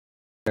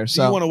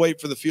So you want to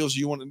wait for the feels?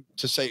 You want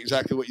to say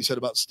exactly what you said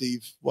about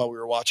Steve while we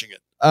were watching it?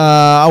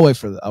 I'll wait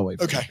for the. I'll wait.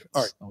 For okay.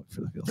 All right. I'll wait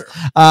for the feels.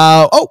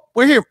 Oh,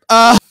 we're here.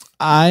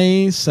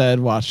 I said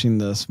watching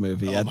this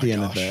movie at the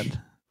end of it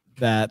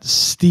that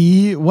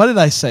Steve. What did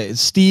I say?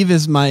 Steve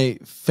is my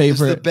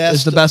favorite.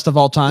 Is the best of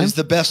all time. Is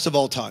the best of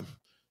all time.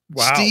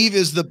 Wow. Steve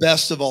is the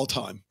best of all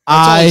time.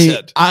 That's all I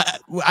said.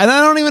 I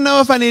don't even know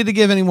if I need to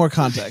give any more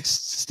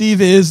context. Steve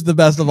is the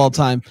best of all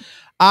time.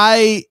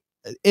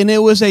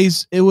 It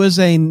was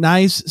a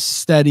nice,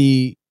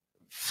 steady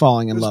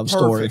falling in love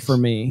story for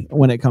me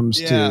when it comes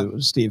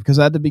to Steve. Because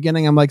at the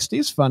beginning, I'm like,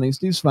 Steve's funny.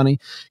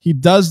 He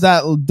does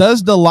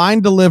the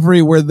line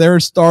delivery where they're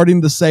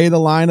starting to say the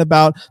line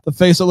about the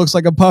face that looks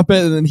like a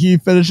puppet, and then he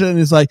finishes it and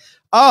he's like,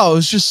 oh,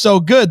 it's just so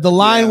good. The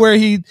line where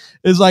he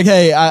is like,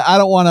 hey, I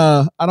don't want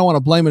to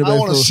blame anybody. I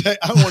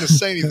don't want to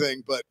say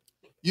anything, but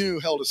you know who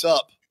held us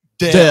up?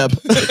 Deb.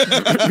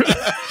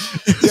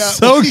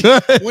 So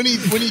good. When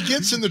he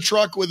gets in the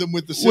truck with him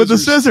with the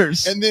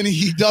scissors, and then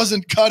he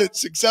doesn't cut it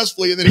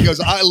successfully, and then he goes,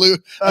 I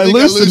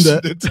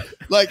loosened it.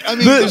 Like, I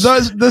mean,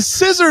 the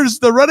scissors,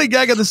 the running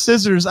gag of the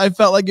scissors, I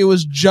felt like it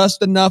was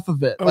just enough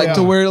of it,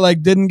 to where it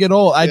like didn't get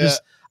old.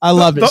 I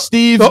loved it.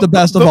 Steve's the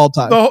best of all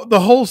time. The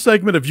whole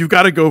segment of you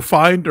got to go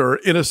find her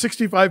in a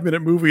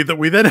 65-minute movie that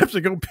we then have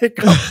to go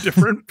pick up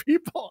different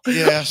people.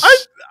 Yes.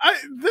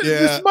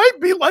 This might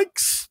be like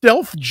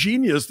stealth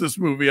genius, this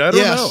movie. I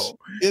don't know.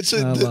 It's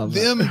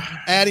them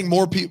adding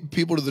more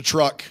people to the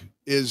truck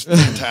is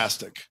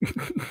fantastic.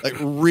 Like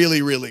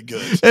really, really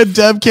good. And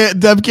Deb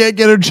can't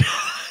get her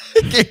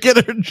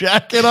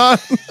jacket on.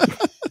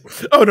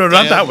 Oh no,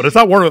 not that one. It's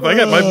not worth it. I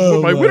got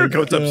my winter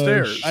coats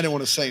upstairs. I didn't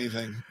want to say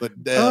anything,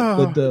 but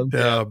Deb.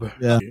 Deb.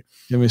 Yeah.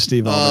 Give me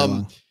Steve all day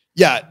long.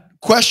 Yeah.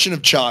 Question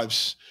of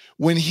chives.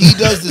 When he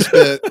does this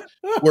bit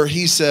where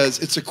he says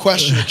it's a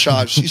question of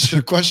chives, she said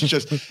a question of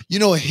chives. You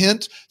know, a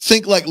hint,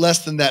 think like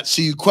less than that.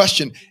 So you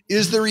question,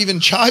 is there even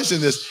chives in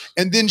this?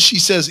 And then she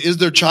says, is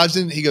there chives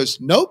in it? He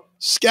goes, nope,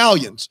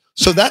 scallions.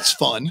 So that's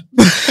fun.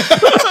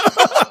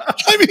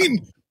 I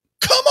mean,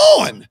 come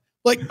on.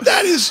 Like,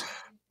 that is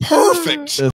perfect.